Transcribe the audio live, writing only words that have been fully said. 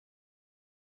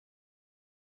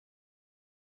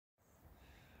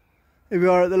Here we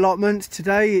are at the allotments.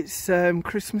 Today it's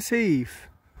Christmas Eve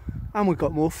and we've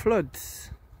got more floods.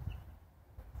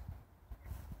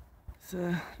 It's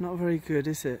not very good,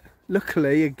 is it?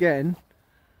 Luckily, again,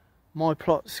 my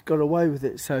plot's got away with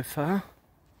it so far.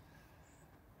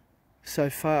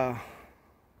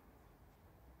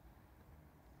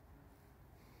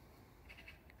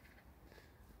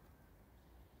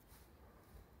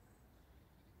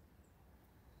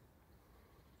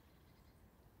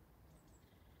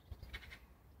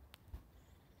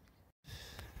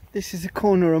 This is a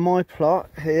corner of my plot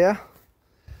here,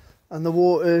 and the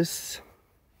water's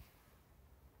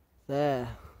there.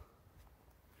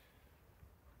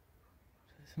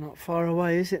 It's not far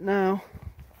away, is it now?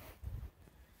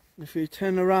 If we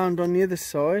turn around on the other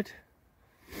side,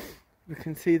 we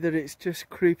can see that it's just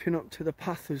creeping up to the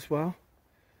path as well,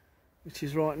 which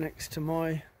is right next to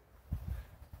my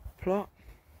plot.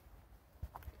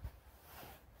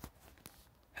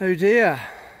 Oh dear.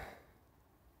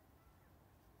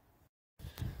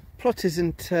 Plot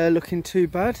isn't looking too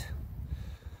bad.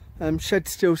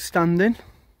 Shed's still standing.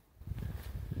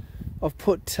 I've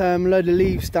put a load of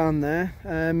leaves down there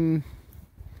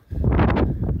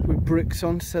with bricks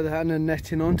on, so that, and a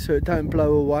netting on, so it don't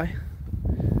blow away.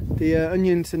 The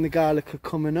onions and the garlic are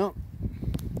coming up.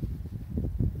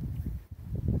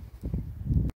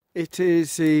 It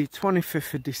is the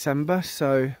 25th of December,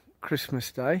 so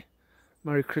Christmas Day.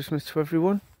 Merry Christmas to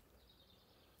everyone.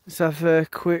 Let's have a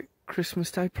quick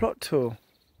Christmas Day plot tour.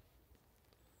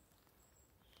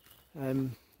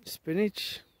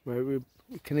 Spinach, where we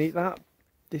can eat that.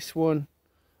 This one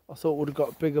I thought would have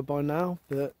got bigger by now,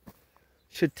 but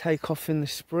should take off in the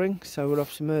spring, so we'll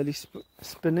have some early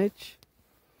spinach.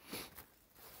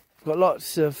 Got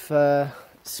lots of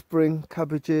spring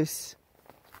cabbages,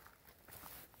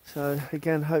 so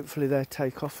again hopefully they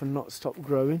take off and not stop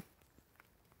growing.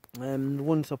 The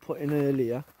ones I put in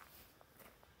earlier,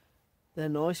 they're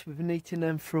nice. We've been eating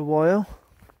them for a while,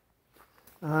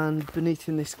 and been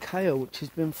eating this kale, which has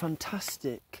been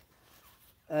fantastic.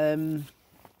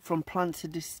 From plants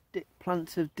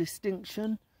of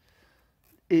distinction,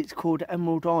 it's called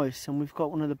Emerald Ice, and we've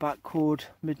got one at the back called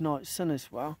Midnight Sun as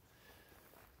well.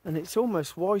 And it's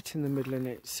almost white in the middle, and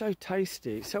it's so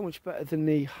tasty. It's so much better than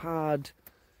the hard,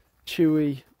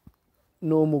 chewy,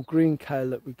 normal green kale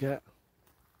that we get.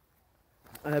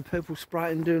 Purple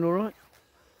sprouting doing all right.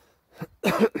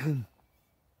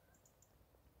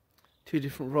 Two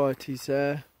different varieties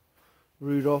there.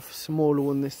 Rudolph, smaller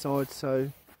one this side,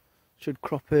 so should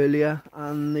crop earlier,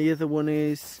 and the other one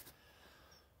is,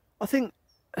 I think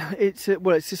it's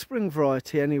a spring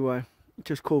variety anyway,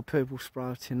 just called purple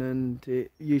sprouting, and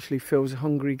it usually fills a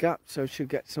hungry gap, so should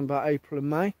get some about April and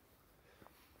May.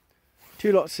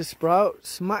 Two lots of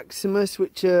sprouts, Maximus,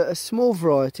 which are a small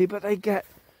variety, but they get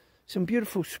some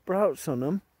beautiful sprouts on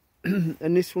them.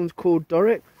 And this one's called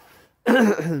Doric.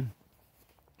 And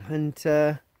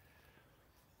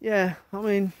yeah, I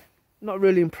mean, not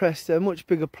really impressed. They're much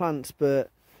bigger plants,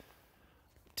 but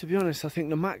to be honest, I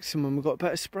think the Maximum have got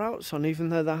better sprouts on, even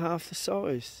though they're half the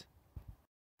size.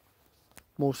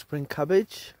 More spring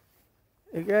cabbage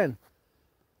again.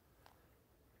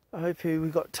 I hope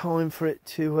we've got time for it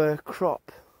to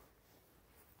crop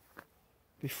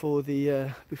before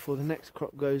the next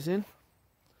crop goes in.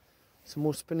 Some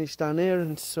more spinach down here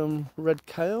and some red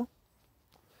kale.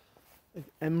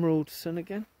 Emerald Sun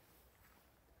again.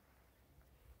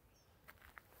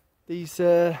 These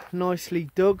are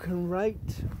nicely dug and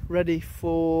raked, ready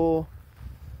for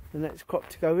the next crop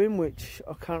to go in, which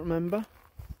I can't remember.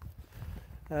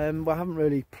 Well, I haven't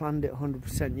really planned it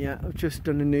 100% yet. I've just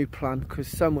done a new plan because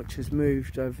so much has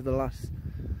moved over the last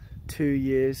 2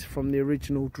 years from the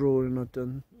original drawing I've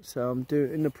done. So I'm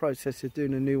in the process of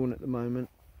doing a new one at the moment.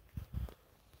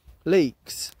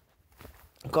 Leeks.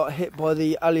 Got hit by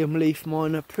the allium leaf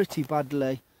miner pretty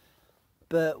badly,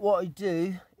 but what I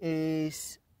do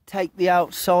is take the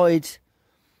outside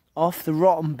off, the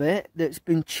rotten bit that's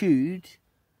been chewed,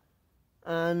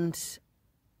 and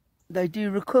they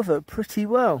do recover pretty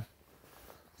well.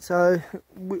 So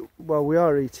we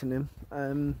are eating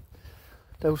them.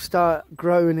 They'll start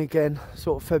growing again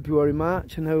sort of February,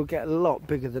 March, and they'll get a lot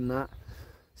bigger than that.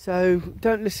 So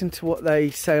don't listen to what they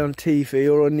say on TV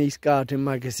or on these garden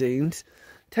magazines.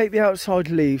 Take the outside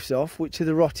leaves off, which are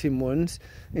the rotting ones,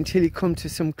 until you come to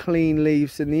some clean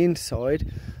leaves in the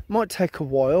inside. Might take a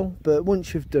while, but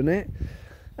once you've done it,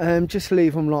 just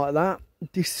leave them like that.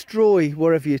 Destroy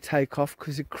wherever you take off,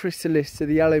 because the chrysalis of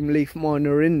the allium leaf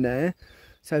miner are in there.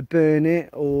 So burn it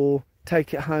or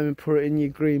take it home and put it in your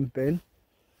green bin.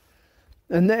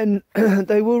 And then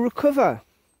they will recover.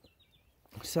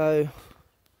 So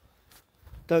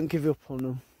don't give up on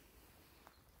them.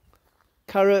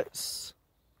 Carrots,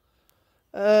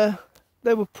 they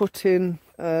were put in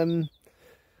a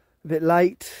bit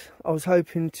late. I was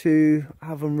hoping to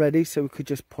have them ready so we could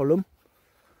just pull them.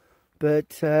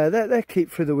 But they'll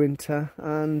keep through the winter,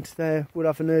 and we'll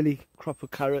have an early crop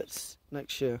of carrots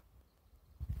next year.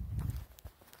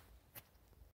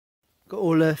 Got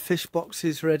all the fish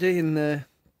boxes ready in the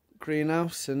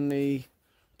greenhouse and the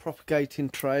propagating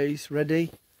trays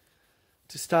ready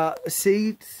to start the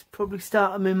seeds. Probably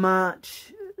start them in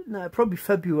March, no, probably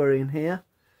February in here,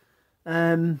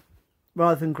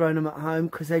 rather than growing them at home,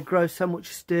 because they grow so much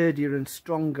sturdier and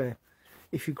stronger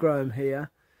if you grow them here.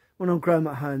 When I grow them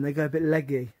at home, they go a bit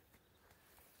leggy.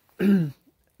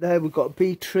 There we've got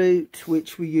beetroot,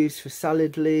 which we use for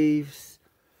salad leaves,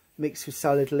 mixed with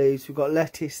salad leaves. We've got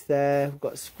lettuce there. We've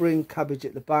got spring cabbage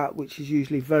at the back, which is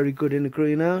usually very good in a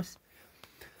greenhouse.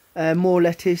 More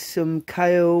lettuce, some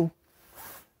kale,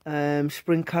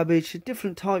 spring cabbage,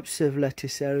 different types of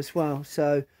lettuce there as well.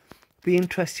 So be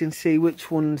interesting to see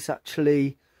which ones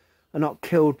actually are not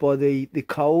killed by the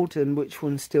cold and which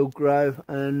ones still grow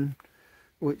and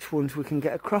which ones we can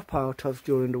get a crop out of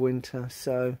during the winter.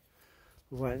 So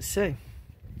we'll wait and see.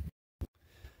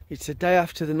 It's the day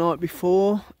after the night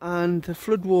before and the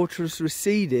floodwater has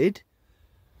receded,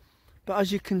 but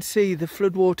as you can see, the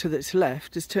floodwater that's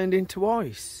left has turned into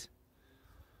ice.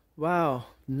 Wow,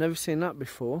 never seen that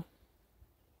before.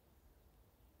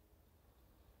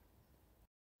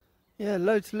 Yeah,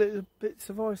 loads of little bits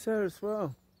of ice there as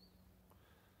well.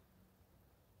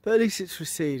 But at least it's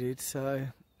receded, so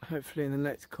hopefully in the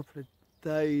next couple of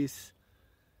days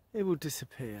it will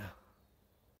disappear.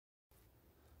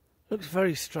 Looks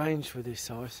very strange with this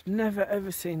ice. Never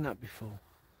ever seen that before.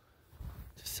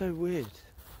 Just so weird.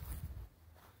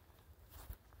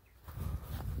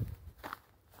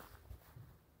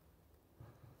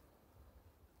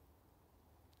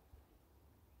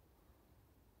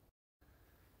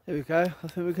 There we go. I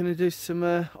think we're going to do some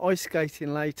ice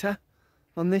skating later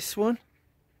on this one.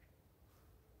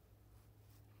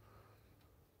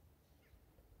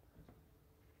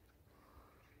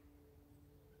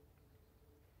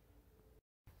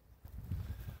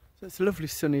 So it's a lovely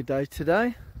sunny day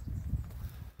today,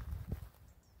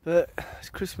 but it's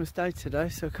Christmas Day today,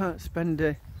 so I can't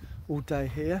spend all day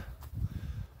here.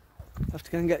 I have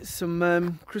to go and get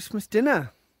some Christmas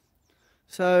dinner.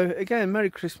 So again,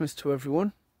 Merry Christmas to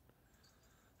everyone.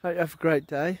 Hope you have a great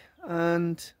day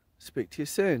and speak to you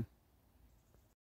soon.